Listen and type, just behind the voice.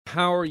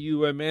How are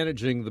you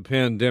managing the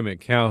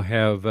pandemic? How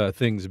have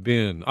things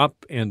been?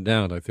 Up and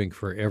down, I think,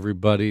 for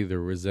everybody.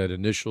 There was that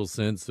initial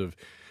sense of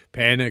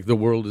panic, the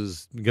world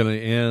is going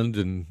to end.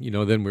 And,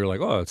 then we were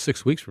like, oh,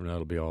 6 weeks from now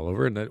it'll be all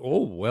over. And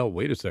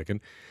wait a second.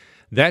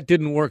 That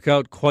didn't work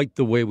out quite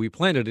the way we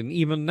planned it. And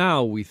even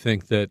now we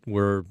think that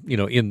we're,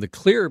 in the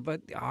clear. But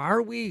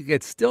are we?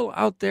 It's still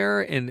out there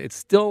and it's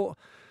still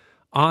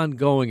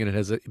ongoing. And it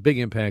has a big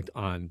impact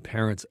on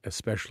parents,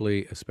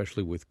 especially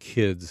with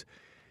kids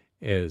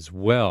as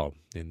well.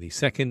 And the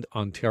second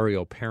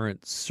Ontario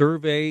Parent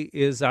Survey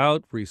is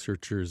out.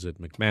 Researchers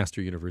at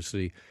McMaster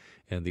University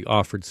and the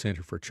Offord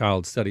Centre for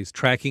Child Studies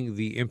tracking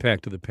the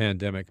impact of the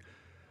pandemic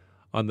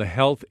on the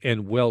health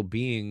and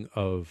well-being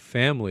of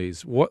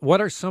families.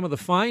 What are some of the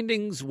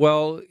findings?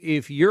 Well,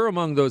 if you're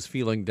among those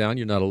feeling down,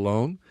 you're not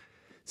alone.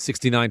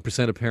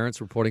 69% of parents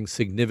reporting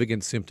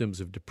significant symptoms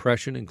of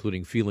depression,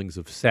 including feelings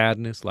of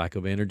sadness, lack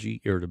of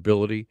energy,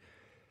 irritability.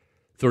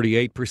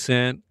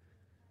 38%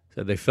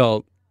 said they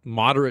felt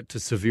moderate to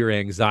severe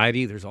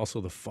anxiety. There's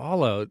also the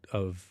fallout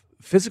of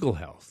physical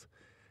health.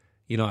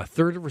 A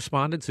third of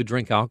respondents who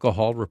drink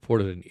alcohol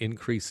reported an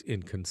increase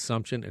in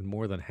consumption, and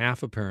more than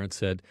half of parents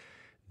said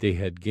they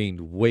had gained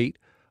weight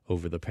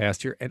over the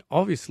past year. And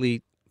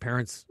obviously,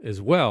 parents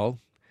as well,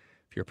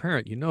 if you're a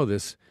parent, you know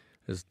this,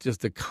 is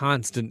just a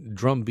constant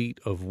drumbeat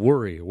of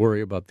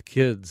worry about the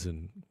kids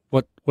and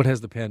what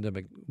is the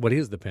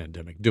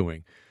pandemic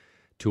doing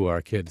to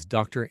our kids.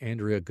 Dr.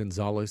 Andrea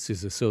Gonzalez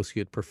is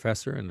Associate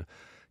Professor and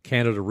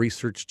Canada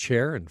Research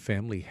Chair in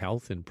Family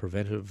Health and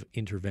Preventive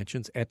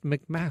Interventions at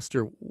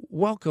McMaster.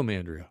 Welcome,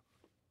 Andrea.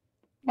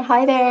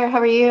 Hi there. How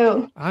are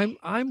you?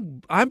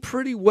 I'm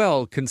pretty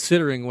well,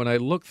 considering when I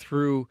look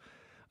through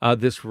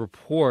this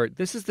report.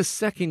 This is the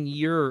second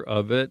year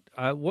of it.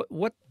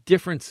 What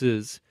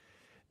differences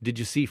did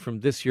you see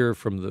from this year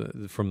from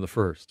the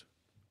first?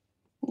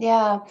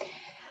 Yeah,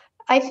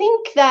 I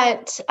think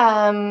that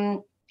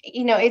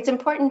it's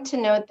important to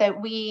note that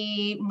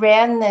we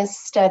ran this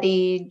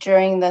study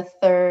during the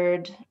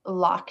third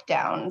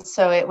lockdown.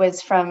 So it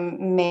was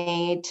from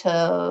May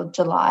till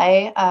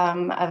July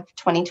of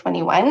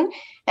 2021.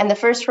 And the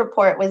first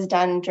report was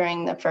done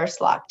during the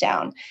first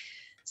lockdown.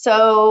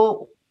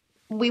 So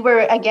we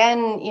were,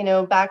 again,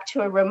 back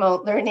to a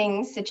remote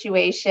learning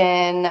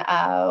situation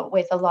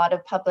with a lot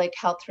of public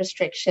health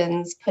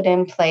restrictions put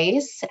in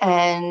place.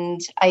 And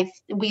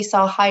we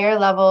saw higher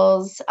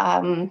levels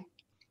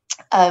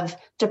of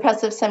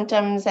depressive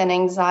symptoms and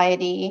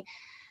anxiety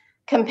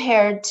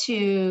compared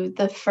to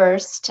the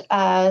first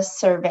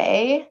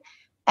survey.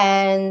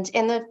 And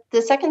in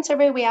the second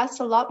survey, we asked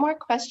a lot more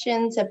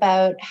questions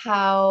about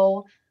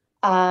how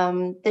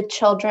the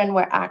children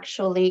were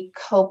actually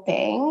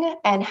coping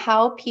and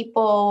how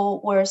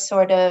people were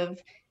sort of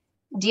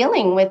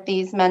dealing with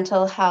these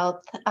mental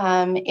health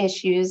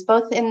issues,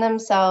 both in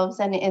themselves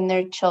and in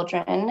their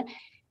children.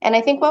 And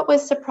I think what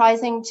was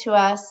surprising to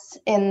us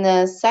in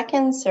the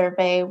second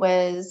survey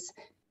was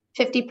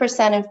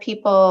 50% of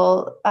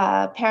people,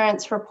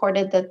 parents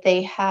reported that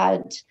they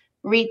had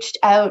reached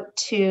out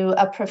to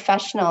a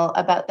professional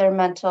about their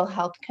mental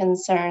health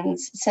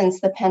concerns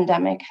since the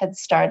pandemic had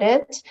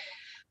started.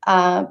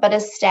 But a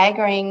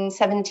staggering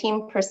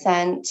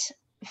 17%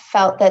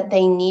 felt that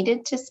they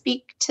needed to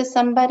speak to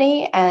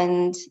somebody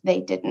and they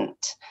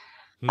didn't.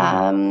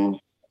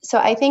 So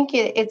I think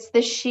it's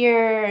the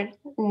sheer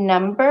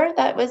number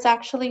that was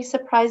actually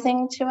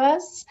surprising to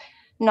us,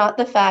 not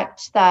the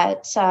fact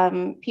that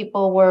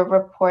people were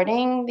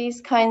reporting these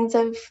kinds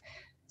of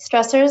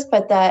stressors,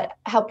 but that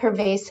how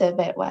pervasive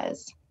it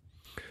was.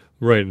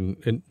 Right.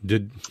 And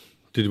did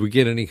we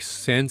get any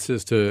sense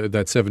as to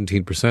that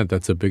 17%?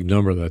 That's a big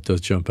number that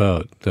does jump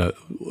out.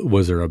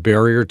 Was there a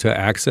barrier to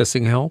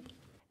accessing help?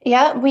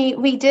 Yeah,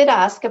 we did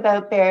ask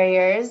about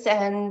barriers,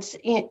 and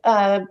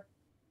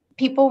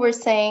people were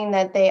saying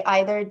that they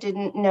either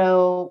didn't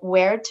know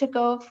where to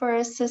go for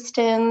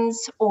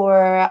assistance,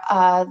 or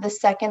the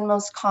second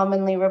most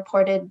commonly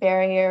reported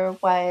barrier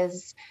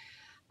was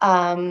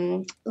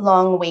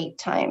long wait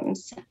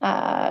times.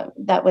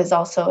 That was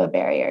also a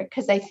barrier,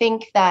 because I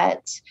think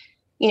that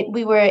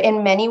we were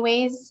in many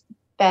ways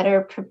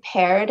better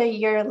prepared a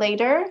year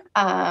later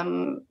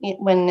when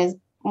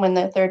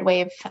the third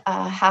wave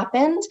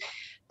happened.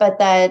 But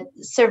that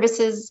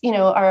services,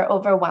 are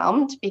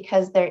overwhelmed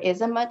because there is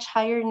a much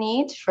higher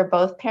need for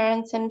both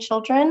parents and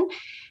children.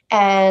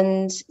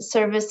 And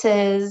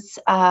services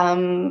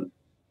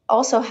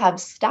also have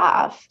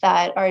staff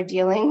that are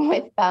dealing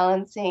with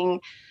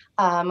balancing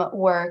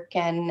work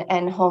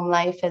and home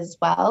life as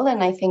well.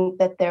 And I think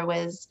that there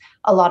was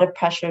a lot of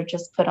pressure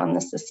just put on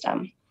the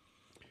system.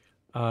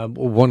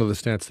 One of the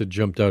stats that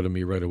jumped out at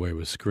me right away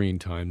was screen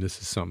time. This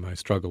is something I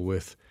struggle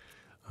with.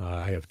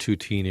 I have two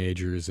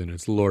teenagers, and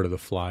it's Lord of the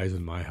Flies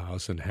in my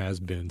house and has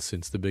been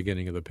since the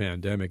beginning of the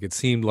pandemic. It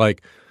seemed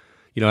like,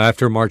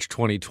 after March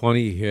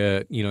 2020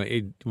 hit,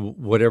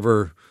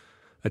 whatever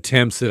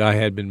attempts that I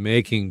had been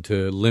making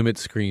to limit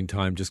screen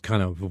time just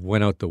kind of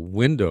went out the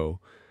window.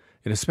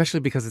 And especially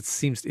because it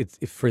seems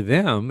for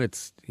them,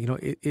 it's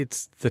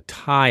the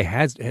tie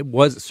it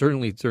was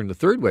certainly during the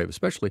third wave,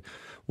 especially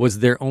was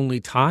their only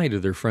tie to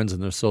their friends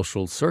and their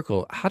social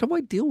circle. How do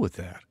I deal with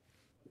that?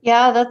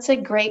 Yeah, that's a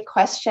great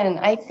question.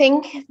 I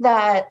think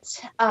that,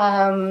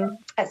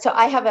 so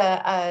I have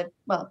a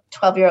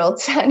 12-year-old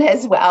son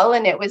as well,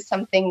 and it was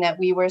something that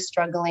we were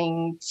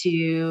struggling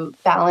to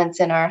balance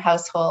in our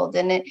household.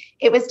 And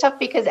it was tough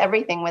because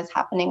everything was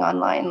happening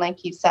online.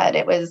 Like you said,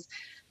 it was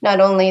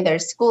not only their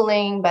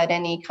schooling, but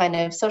any kind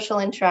of social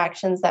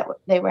interactions that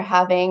they were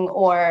having,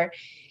 or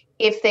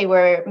if they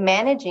were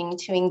managing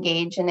to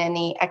engage in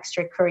any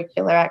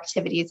extracurricular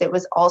activities, it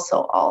was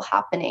also all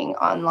happening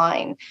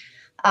online.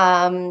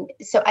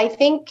 So I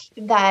think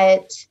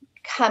that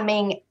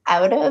coming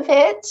out of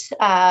it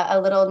a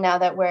little, now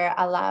that we're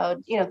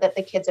allowed, that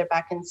the kids are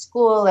back in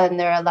school and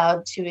they're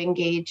allowed to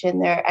engage in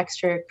their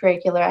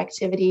extracurricular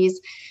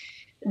activities,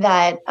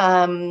 that,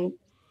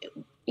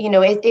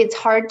 it's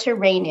hard to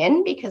rein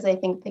in, because I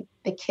think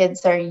the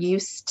kids are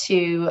used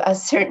to a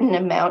certain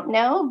amount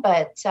now,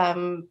 but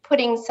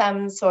putting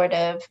some sort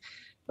of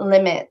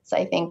limits,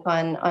 I think,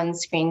 on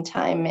screen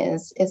time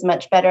is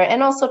much better.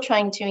 And also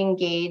trying to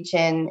engage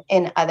in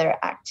other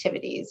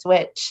activities,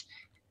 which,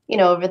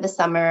 over the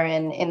summer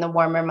and in the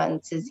warmer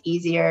months is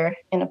easier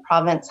in a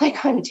province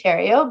like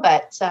Ontario,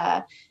 but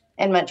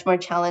and much more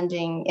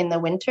challenging in the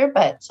winter.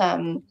 But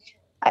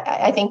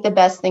I think the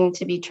best thing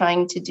to be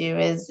trying to do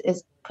is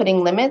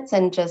putting limits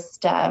and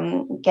just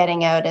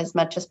getting out as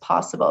much as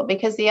possible.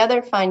 Because the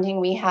other finding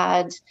we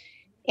had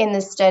in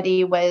the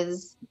study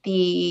was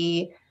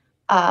the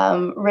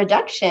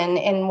reduction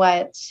in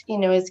what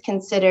is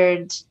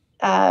considered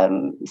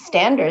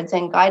standards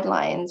and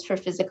guidelines for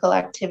physical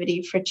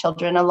activity for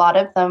children. A lot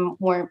of them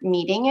weren't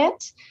meeting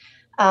it,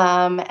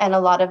 and a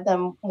lot of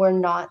them were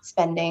not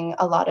spending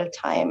a lot of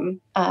time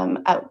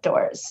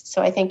outdoors.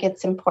 So I think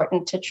it's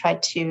important to try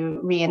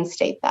to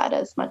reinstate that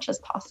as much as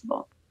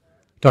possible.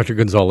 Dr.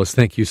 Gonzalez,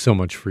 thank you so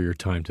much for your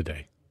time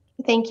today.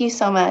 Thank you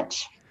so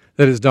much.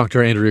 That is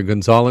Dr. Andrea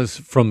Gonzalez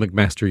from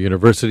McMaster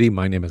University.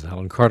 My name is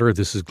Alan Carter.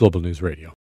 This is Global News Radio.